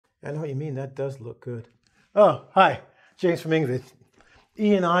I know what you mean. That does look good. Oh, hi. James from engVid.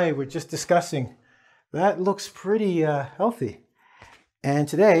 E and I were just discussing. That looks pretty healthy. And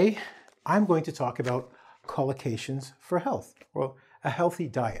today, I'm going to talk about collocations for health, or a healthy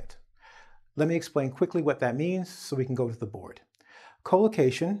diet. Let me explain quickly what that means so we can go to the board.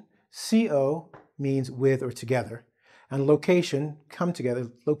 Collocation, C-O, means with or together. And location, come together.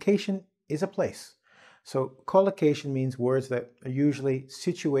 Location is a place. So collocation means words that are usually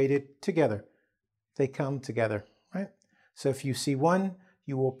situated together. They come together, right? So if you see one,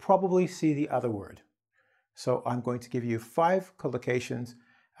 you will probably see the other word. So I'm going to give you 5 collocations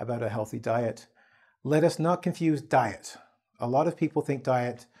about a healthy diet. Let us not confuse diet. A lot of people think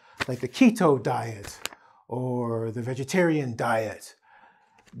diet like the keto diet or the vegetarian diet.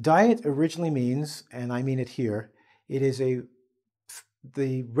 Diet originally means, and I mean it here, it is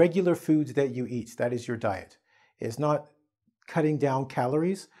the regular foods that you eat. That is your diet. It's not cutting down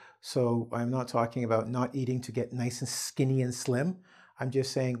calories. So I'm not talking about not eating to get nice and skinny and slim. I'm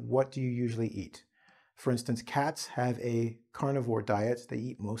just saying, what do you usually eat? For instance, cats have a carnivore diet. They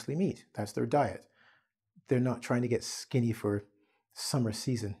eat mostly meat. That's their diet. They're not trying to get skinny for summer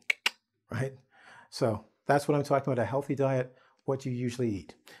season, right? So that's what I'm talking about, a healthy diet, what you usually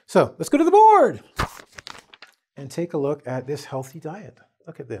eat. So let's go to the board and take a look at this healthy diet.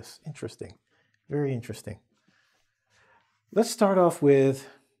 Look at this, interesting, very interesting. Let's start off with,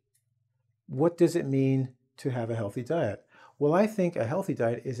 what does it mean to have a healthy diet? Well, I think a healthy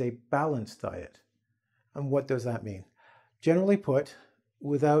diet is a balanced diet. And what does that mean? Generally put,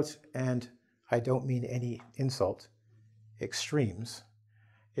 without, and I don't mean any insult, extremes.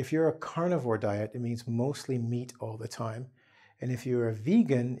 If you're a carnivore diet, it means mostly meat all the time. And if you're a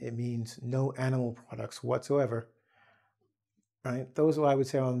vegan, it means no animal products whatsoever. Right? Those are, I would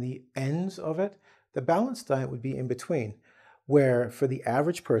say, on the ends of it. The balanced diet would be in between, where for the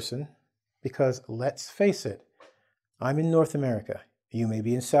average person, because let's face it, I'm in North America, you may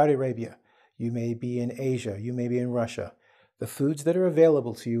be in Saudi Arabia, you may be in Asia, you may be in Russia. The foods that are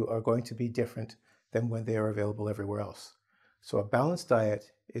available to you are going to be different than when they are available everywhere else. So a balanced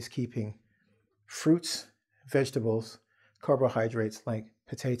diet is keeping fruits, vegetables, carbohydrates like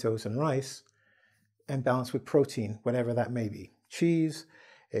potatoes and rice, and balanced with protein, whatever that may be. Cheese,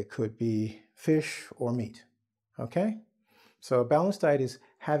 it could be fish or meat, okay? So a balanced diet is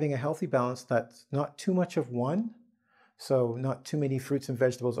having a healthy balance that's not too much of one, so not too many fruits and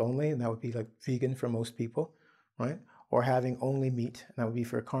vegetables only, and that would be like vegan for most people, right? Or having only meat, and that would be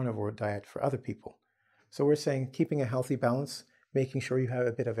for a carnivore diet for other people. So we're saying keeping a healthy balance, making sure you have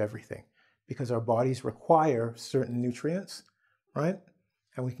a bit of everything, because our bodies require certain nutrients, right?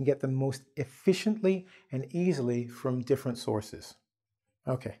 And we can get them most efficiently and easily from different sources.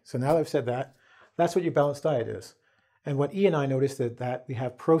 Okay, so now that I've said that, that's what your balanced diet is. And what E and I noticed is that we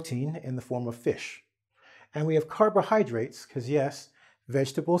have protein in the form of fish. And we have carbohydrates, because yes,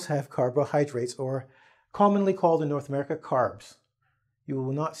 vegetables have carbohydrates, or commonly called in North America, carbs. You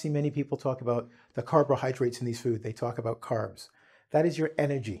will not see many people talk about the carbohydrates in these foods. They talk about carbs. That is your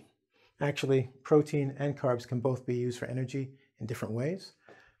energy. Actually, protein and carbs can both be used for energy in different ways.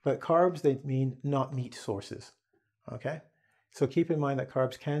 But carbs, they mean not meat sources, okay? So keep in mind that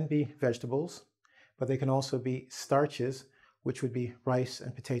carbs can be vegetables, but they can also be starches, which would be rice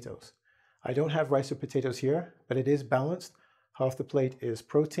and potatoes. I don't have rice or potatoes here, but it is balanced. Half the plate is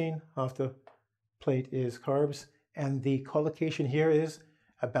protein, half the plate is carbs, and the collocation here is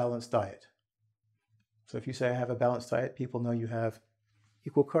a balanced diet. So if you say I have a balanced diet, people know you have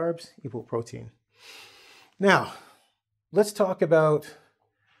equal carbs, equal protein. Now, let's talk about,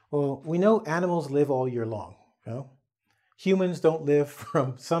 well, we know animals live all year long, you know? Humans don't live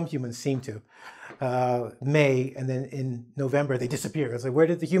from, some humans seem to, May, and then in November they disappear. It's like, where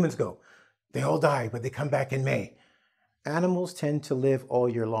did the humans go? They all die, but they come back in May. Animals tend to live all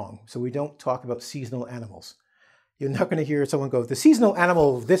year long, so we don't talk about seasonal animals. You're not going to hear someone go, the seasonal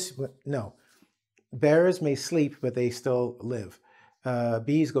animal, this, no. Bears may sleep, but they still live.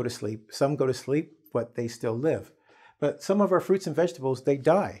 Bees go to sleep. Some go to sleep, but they still live. But some of our fruits and vegetables, they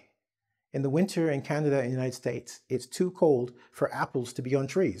die. In the winter in Canada and the United States, it's too cold for apples to be on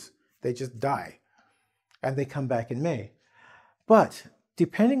trees. They just die. And they come back in May. But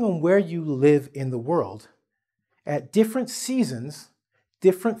depending on where you live in the world, at different seasons,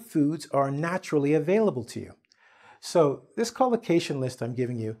 different foods are naturally available to you. So this collocation list I'm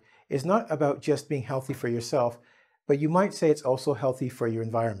giving you is not about just being healthy for yourself, but you might say it's also healthy for your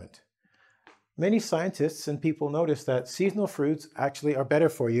environment. Many scientists and people notice that seasonal fruits actually are better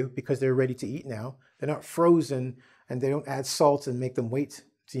for you because they're ready to eat now. They're not frozen and they don't add salt and make them wait,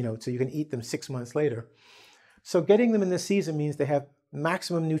 so you can eat them 6 months later. So getting them in this season means they have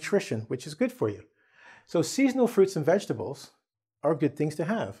maximum nutrition, which is good for you. So seasonal fruits and vegetables are good things to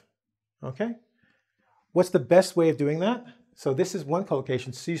have, okay? What's the best way of doing that? So this is one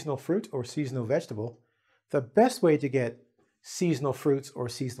collocation, seasonal fruit or seasonal vegetable. The best way to get seasonal fruits or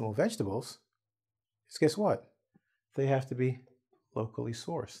seasonal vegetables is, guess what? They have to be locally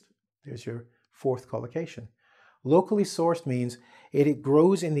sourced. There's your fourth collocation. Locally sourced means it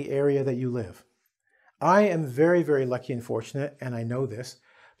grows in the area that you live. I am very, very lucky and fortunate, and I know this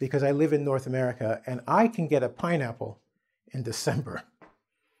because I live in North America, and I can get a pineapple in December.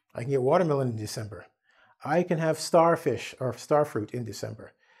 I can get watermelon in December. I can have starfish or starfruit in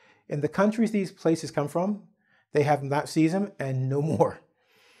December. In the countries these places come from, they have that season and no more.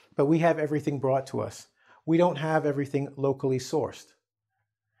 But we have everything brought to us. We don't have everything locally sourced.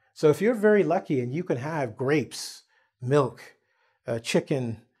 So if you're very lucky and you can have grapes, milk,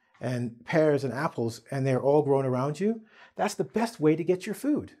 chicken, and pears and apples, and they're all grown around you, that's the best way to get your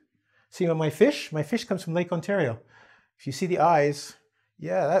food. See, my fish comes from Lake Ontario. If you see the eyes,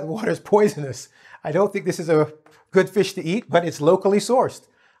 yeah, that water is poisonous. I don't think this is a good fish to eat, but it's locally sourced.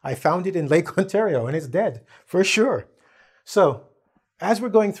 I found it in Lake Ontario, and it's dead, for sure. So, as we're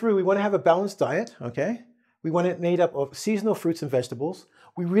going through, we want to have a balanced diet, okay? We want it made up of seasonal fruits and vegetables.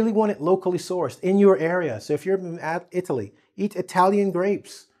 We really want it locally sourced in your area. So if you're in Italy, eat Italian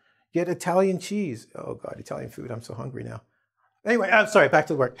grapes. Get Italian cheese. Oh God, Italian food. I'm so hungry now. Anyway, I'm sorry, back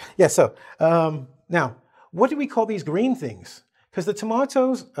to the work. Yeah, so now, what do we call these green things? Because the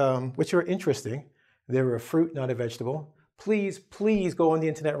tomatoes, which are interesting, they're a fruit, not a vegetable. Please, please go on the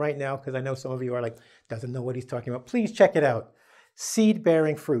internet right now, because I know some of you are like, doesn't know what he's talking about. Please check it out.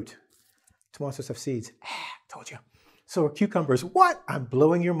 Seed-bearing fruit. Tomatoes have seeds. Told you. So are cucumbers. What? I'm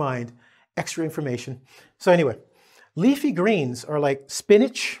blowing your mind. Extra information. So anyway, leafy greens are like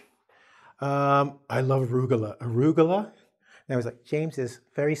spinach. I love arugula. Arugula. And I was like, James is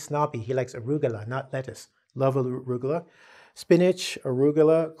very snobby. He likes arugula, not lettuce. Love arugula. Spinach,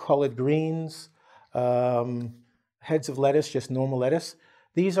 arugula, collard greens, heads of lettuce, just normal lettuce.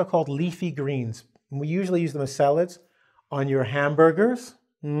 These are called leafy greens. We usually use them as salads on your hamburgers.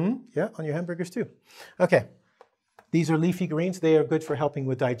 Yeah, on your hamburgers too. Okay, these are leafy greens. They are good for helping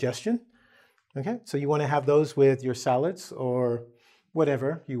with digestion. Okay, so you want to have those with your salads or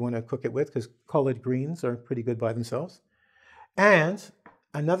whatever you want to cook it with, because collard greens are pretty good by themselves. And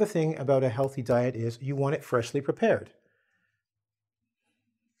another thing about a healthy diet is you want it freshly prepared.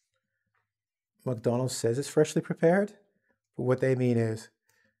 McDonald's says it's freshly prepared, but what they mean is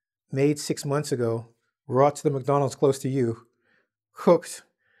made 6 months ago, brought to the McDonald's close to you, cooked,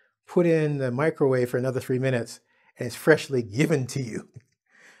 put in the microwave for another 3 minutes, and it's freshly given to you.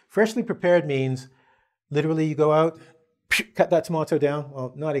 Freshly prepared means literally you go out, cut that tomato down.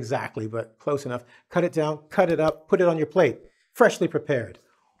 Well, not exactly, but close enough. Cut it down, cut it up, put it on your plate. Freshly prepared.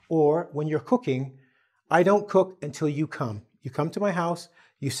 Or when you're cooking, I don't cook until you come. You come to my house,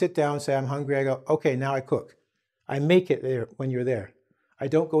 you sit down, say, I'm hungry. I go, okay, now I cook. I make it there when you're there. I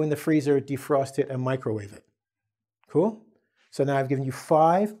don't go in the freezer, defrost it, and microwave it. Cool? So now I've given you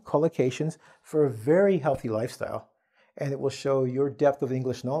 5 collocations for a very healthy lifestyle. And it will show your depth of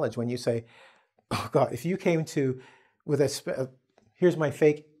English knowledge when you say, oh God, if you came to with here's my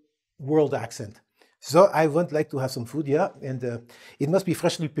fake world accent. So I would like to have some food, yeah, and it must be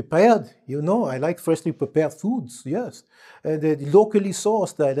freshly prepared. You know, I like freshly prepared foods, yes. And locally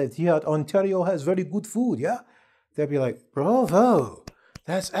sourced, that here at Ontario has very good food, yeah. They'll be like, bravo,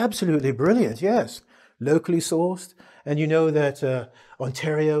 that's absolutely brilliant, yes. Locally sourced, and you know that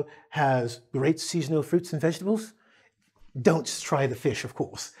Ontario has great seasonal fruits and vegetables. Don't just try the fish, of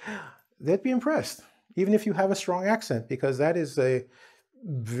course. They'd be impressed, even if you have a strong accent, because that is a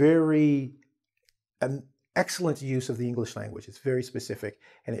very excellent use of the English language. It's very specific,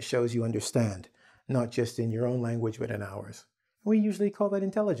 and it shows you understand, not just in your own language, but in ours. We usually call that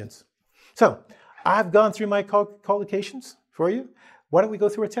intelligence. So I've gone through my collocations for you. Why don't we go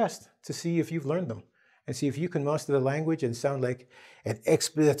through a test to see if you've learned them and see if you can master the language and sound like an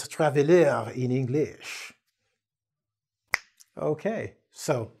expert traveler in English. Okay,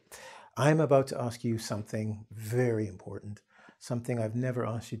 so I'm about to ask you something very important, something I've never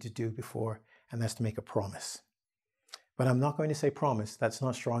asked you to do before, and that's to make a promise. But I'm not going to say promise. That's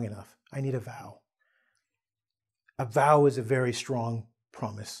not strong enough. I need a vow. A vow is a very strong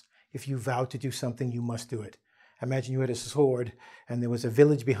promise. If you vow to do something, you must do it. Imagine you had a sword and there was a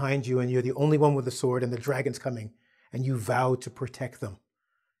village behind you and you're the only one with the sword and the dragon's coming and you vow to protect them.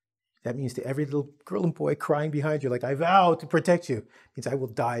 That means to every little girl and boy crying behind you, like, I vow to protect you. It means I will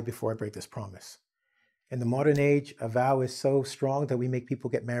die before I break this promise. In the modern age, a vow is so strong that we make people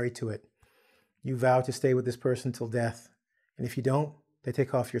get married to it. You vow to stay with this person till death. And if you don't, they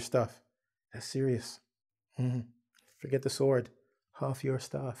take half your stuff. That's serious. Forget the sword. Half your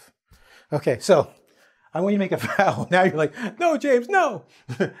stuff. Okay, so I want you to make a vow. Now you're like, no, James, no,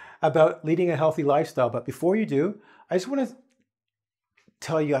 about leading a healthy lifestyle. But before you do, I just want to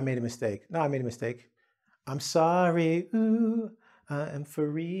tell you I made a mistake. No, I made a mistake. I'm sorry. Ooh, I am for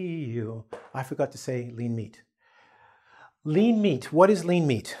real. I forgot to say lean meat. Lean meat. What is lean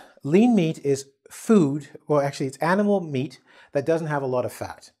meat? Lean meat is food, well, actually, it's animal meat that doesn't have a lot of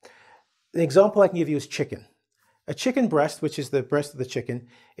fat. An example I can give you is chicken. A chicken breast, which is the breast of the chicken,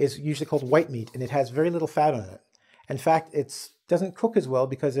 is usually called white meat, and it has very little fat on it. In fact, it doesn't cook as well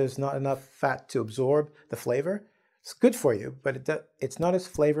because there's not enough fat to absorb the flavor. It's good for you, but it's not as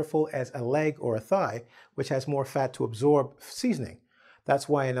flavorful as a leg or a thigh, which has more fat to absorb seasoning. That's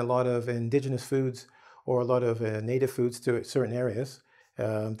why in a lot of indigenous foods or a lot of native foods to certain areas,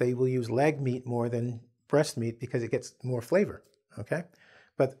 they will use leg meat more than breast meat because it gets more flavor, okay?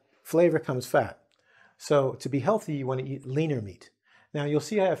 But flavor comes fat. So to be healthy, you want to eat leaner meat. Now you'll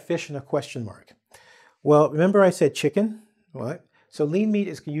see I have fish and a question mark. Well, remember I said chicken, right? So lean meat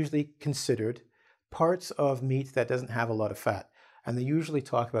is usually considered parts of meat that doesn't have a lot of fat. And they usually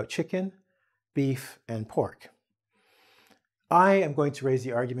talk about chicken, beef, and pork. I am going to raise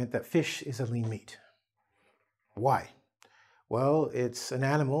the argument that fish is a lean meat. Why? Well, it's an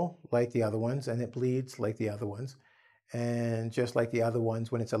animal like the other ones, and it bleeds like the other ones. And just like the other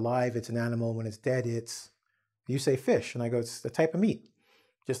ones, when it's alive, it's an animal. When it's dead, you say fish. And I go, it's a type of meat.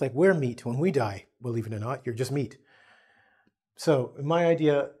 Just like we're meat when we die, believe it or not, you're just meat. So my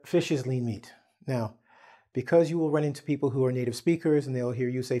idea, fish is lean meat. Now, because you will run into people who are native speakers and they'll hear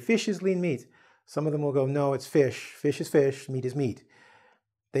you say fish is lean meat, some of them will go, no, it's fish. Fish is fish, meat is meat.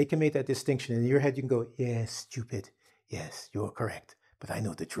 They can make that distinction. In your head, you can go, yes, stupid. Yes, you're correct, but I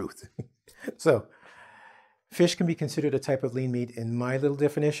know the truth. So, fish can be considered a type of lean meat in my little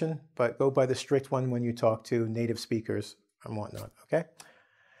definition, but go by the strict one when you talk to native speakers and whatnot, okay?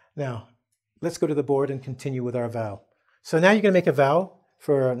 Now, let's go to the board and continue with our vow. So now you're going to make a vow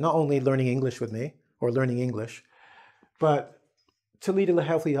for not only learning English with me, or learning English, but to lead a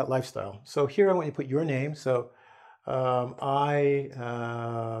healthy lifestyle. So here I want you to put your name. So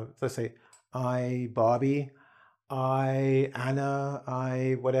let's say, I, Bobby, I, Anna,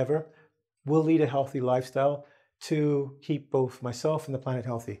 I, whatever, will lead a healthy lifestyle to keep both myself and the planet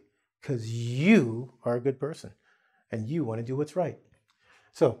healthy, because you are a good person and you want to do what's right.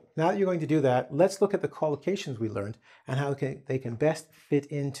 So now that you're going to do that, let's look at the collocations we learned and how they can best fit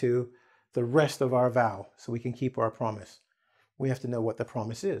into the rest of our vow so we can keep our promise. We have to know what the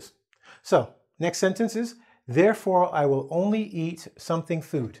promise is. So next sentence is, therefore I will only eat something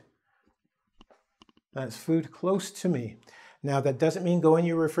food. That's food close to me. Now that doesn't mean go in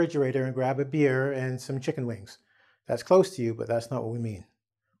your refrigerator and grab a beer and some chicken wings. That's close to you, but that's not what we mean.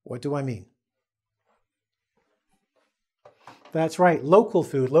 What do I mean? That's right, local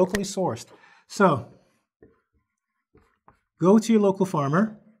food, locally sourced. So go to your local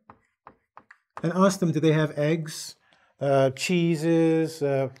farmer and ask them, do they have eggs, cheeses,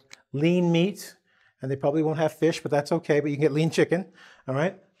 lean meat? And they probably won't have fish, but that's okay, but you can get lean chicken, all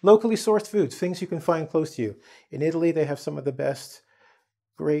right? Locally sourced foods, things you can find close to you. In Italy, they have some of the best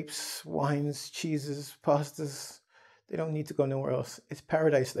grapes, wines, cheeses, pastas. They don't need to go nowhere else. It's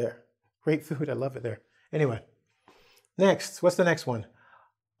paradise there. Great food, I love it there. Anyway, next, what's the next one?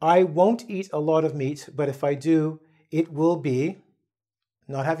 I won't eat a lot of meat, but if I do, it will be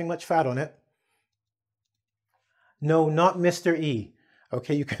not having much fat on it. No, not Mr. E.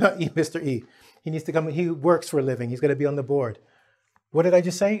 Okay, you cannot eat Mr. E. He needs to come, he works for a living. He's got to be on the board. What did I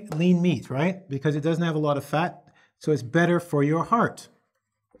just say? Lean meat, right? Because it doesn't have a lot of fat, so it's better for your heart.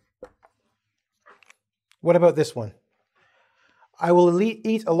 What about this one? I will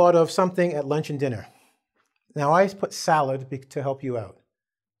eat a lot of something at lunch and dinner. Now I put salad to help you out.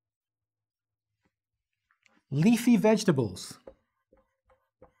 Leafy vegetables.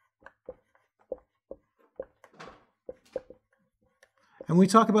 And when we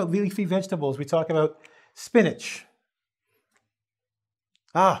talk about leafy vegetables, we talk about spinach.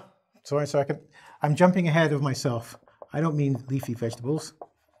 Sorry, I'm jumping ahead of myself. I don't mean leafy vegetables.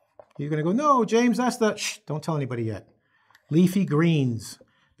 You're going to go, no, James, that's the... Shh, don't tell anybody yet. Leafy greens,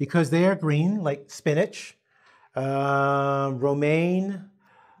 because they are green, like spinach, romaine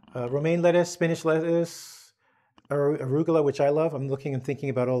lettuce, spinach lettuce, arugula, which I love. I'm looking and thinking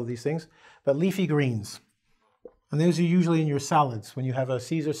about all of these things. But leafy greens. And those are usually in your salads. When you have a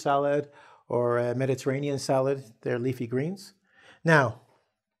Caesar salad or a Mediterranean salad, they're leafy greens. Now,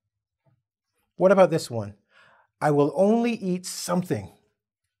 what about this one? I will only eat something.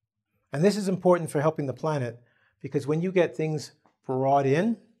 And this is important for helping the planet, because when you get things brought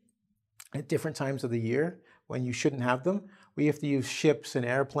in at different times of the year when you shouldn't have them. We have to use ships and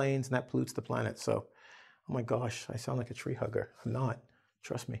airplanes, and that pollutes the planet. So, oh my gosh, I sound like a tree hugger. I'm not,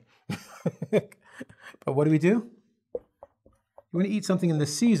 trust me. But what do? You want to eat something in the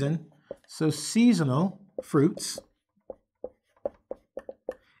season, so seasonal fruits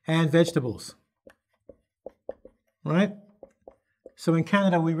and vegetables, right? So in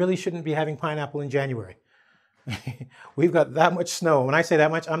Canada, we really shouldn't be having pineapple in January. We've got that much snow. When I say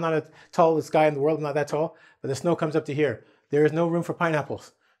that much, I'm not the tallest guy in the world. I'm not that tall, but the snow comes up to here. There is no room for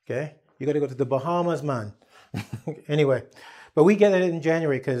pineapples, okay? You got to go to the Bahamas, man. Anyway, but we get it in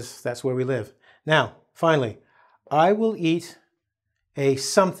January because that's where we live. Now, finally, I will eat a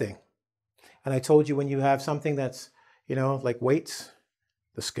something. And I told you when you have something that's, you know, like weights,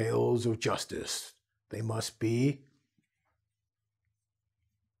 the scales of justice, they must be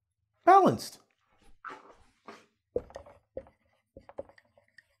balanced.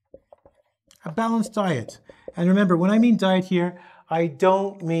 A balanced diet. And remember, when I mean diet here, I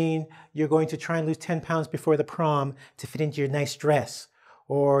don't mean you're going to try and lose 10 pounds before the prom to fit into your nice dress,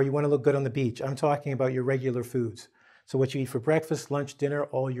 or you want to look good on the beach. I'm talking about your regular foods. So what you eat for breakfast, lunch, dinner,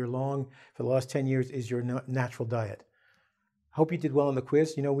 all year long for the last 10 years is your natural diet. I hope you did well on the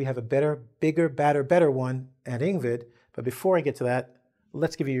quiz. You know, we have a better, bigger, badder, better one at engVid. But before I get to that,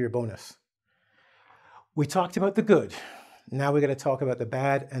 let's give you your bonus. We talked about the good. Now we're going to talk about the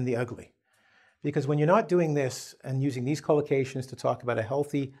bad and the ugly. Because when you're not doing this and using these collocations to talk about a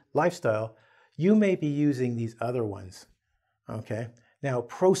healthy lifestyle, you may be using these other ones, okay? Now,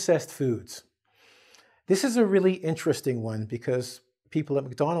 processed foods. This is a really interesting one because people at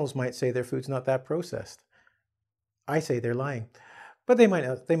McDonald's might say their food's not that processed. I say they're lying. But they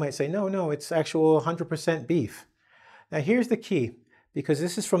might say, no, it's actual 100% beef. Now, here's the key, because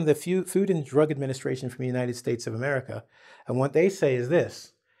this is from the Food and Drug Administration from the United States of America. And what they say is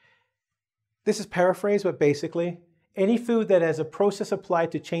this. This is paraphrased, but basically, any food that has a process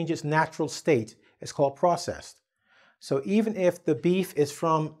applied to change its natural state is called processed. So even if the beef is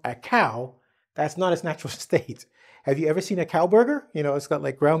from a cow, that's not its natural state. Have you ever seen a cow burger? You know, it's got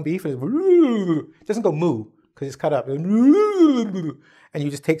like ground beef, and it doesn't go moo because it's cut up. And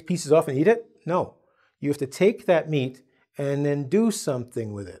you just take pieces off and eat it? No. You have to take that meat and then do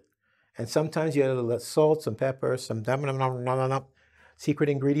something with it. And sometimes you add a little salt, some pepper, some secret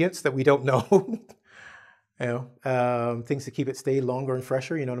ingredients that we don't know. You know, things to keep it stay longer and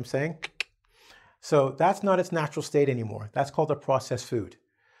fresher, you know what I'm saying? So that's not its natural state anymore. That's called a processed food.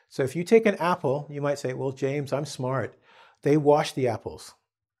 So if you take an apple, you might say, well, James, I'm smart. They wash the apples.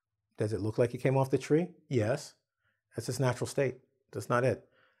 Does it look like it came off the tree? Yes. That's its natural state. That's not it.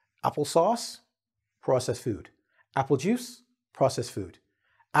 Applesauce, processed food. Apple juice, processed food.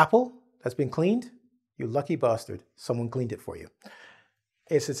 Apple that's been cleaned, you lucky bastard. Someone cleaned it for you.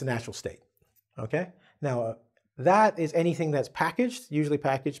 It's its natural state, okay? Now, that is anything that's packaged, usually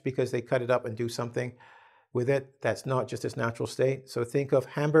packaged because they cut it up and do something with it that's not just its natural state. So think of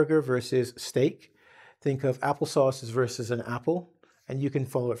hamburger versus steak. Think of applesauces versus an apple, and you can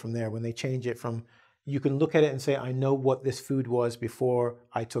follow it from there. When they change it from, you can look at it and say, I know what this food was before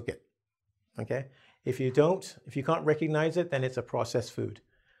I took it, okay? If you can't recognize it, then it's a processed food.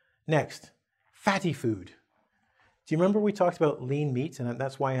 Next, fatty food. Do you remember we talked about lean meats, and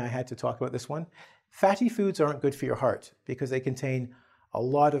that's why I had to talk about this one? Fatty foods aren't good for your heart because they contain a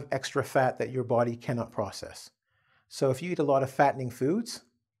lot of extra fat that your body cannot process. So if you eat a lot of fattening foods,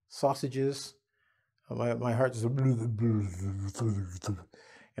 sausages, my heart is, you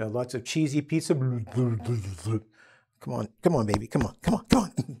know, lots of cheesy pizza. Come on, baby, come on.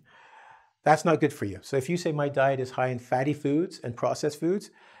 That's not good for you. So if you say my diet is high in fatty foods and processed foods,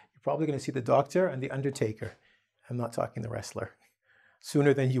 you're probably going to see the doctor and the undertaker. I'm not talking the wrestler,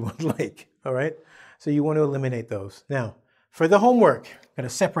 sooner than you would like, all right? So you want to eliminate those. Now, for the homework, I'm going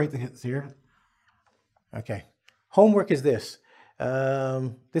to separate this here. Okay, homework is this.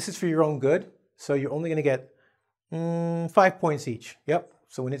 This is for your own good, so you're only going to get 5 points each. Yep,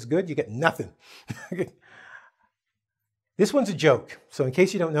 so when it's good, you get nothing. This one's a joke. So in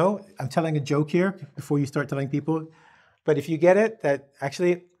case you don't know, I'm telling a joke here before you start telling people. But if you get it,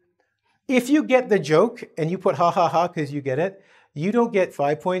 if you get the joke and you put ha ha ha because you get it, you don't get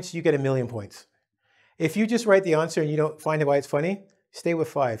 5 points, you get 1,000,000 points. If you just write the answer and you don't find out why it's funny, stay with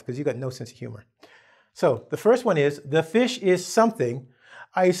 5 because you got no sense of humor. So the first one is, the fish is something.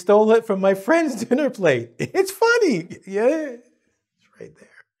 I stole it from my friend's dinner plate. It's funny. Yeah, it's right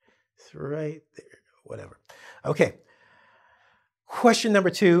there. It's right there. Whatever. Okay. Question number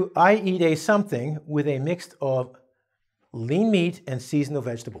 2, I eat a something with a mix of lean meat and seasonal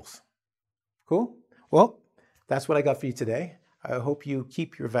vegetables. Cool? Well, that's what I got for you today. I hope you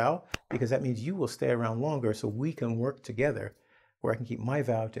keep your vow, because that means you will stay around longer so we can work together where I can keep my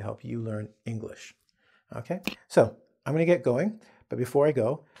vow to help you learn English. Okay, so I'm going to get going, but before I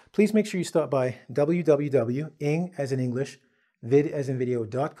go, please make sure you stop by www.ing as in English, vid as in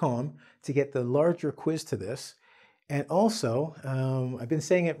video.com to get the larger quiz to this. And also, I've been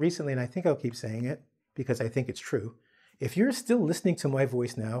saying it recently, and I think I'll keep saying it because I think it's true. If you're still listening to my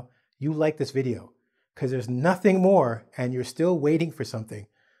voice now, you like this video because there's nothing more and you're still waiting for something.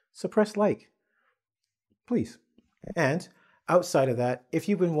 So press like, please. And outside of that, if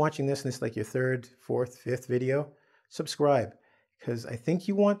you've been watching this and it's like your third, fourth, fifth video, subscribe because I think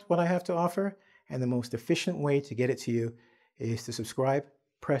you want what I have to offer. And the most efficient way to get it to you is to subscribe,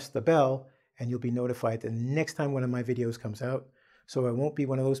 press the bell, and you'll be notified the next time one of my videos comes out. So I won't be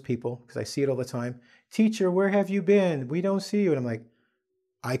one of those people, because I see it all the time. Teacher, where have you been? We don't see you. And I'm like,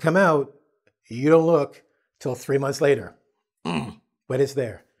 I come out, you don't look till 3 months later. But it's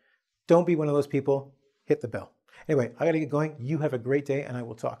there. Don't be one of those people. Hit the bell. Anyway, I got to get going. You have a great day, and I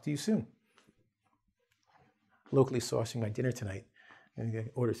will talk to you soon. Locally sourcing my dinner tonight. I'm going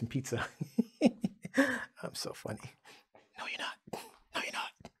to order some pizza. I'm so funny. No, you're not.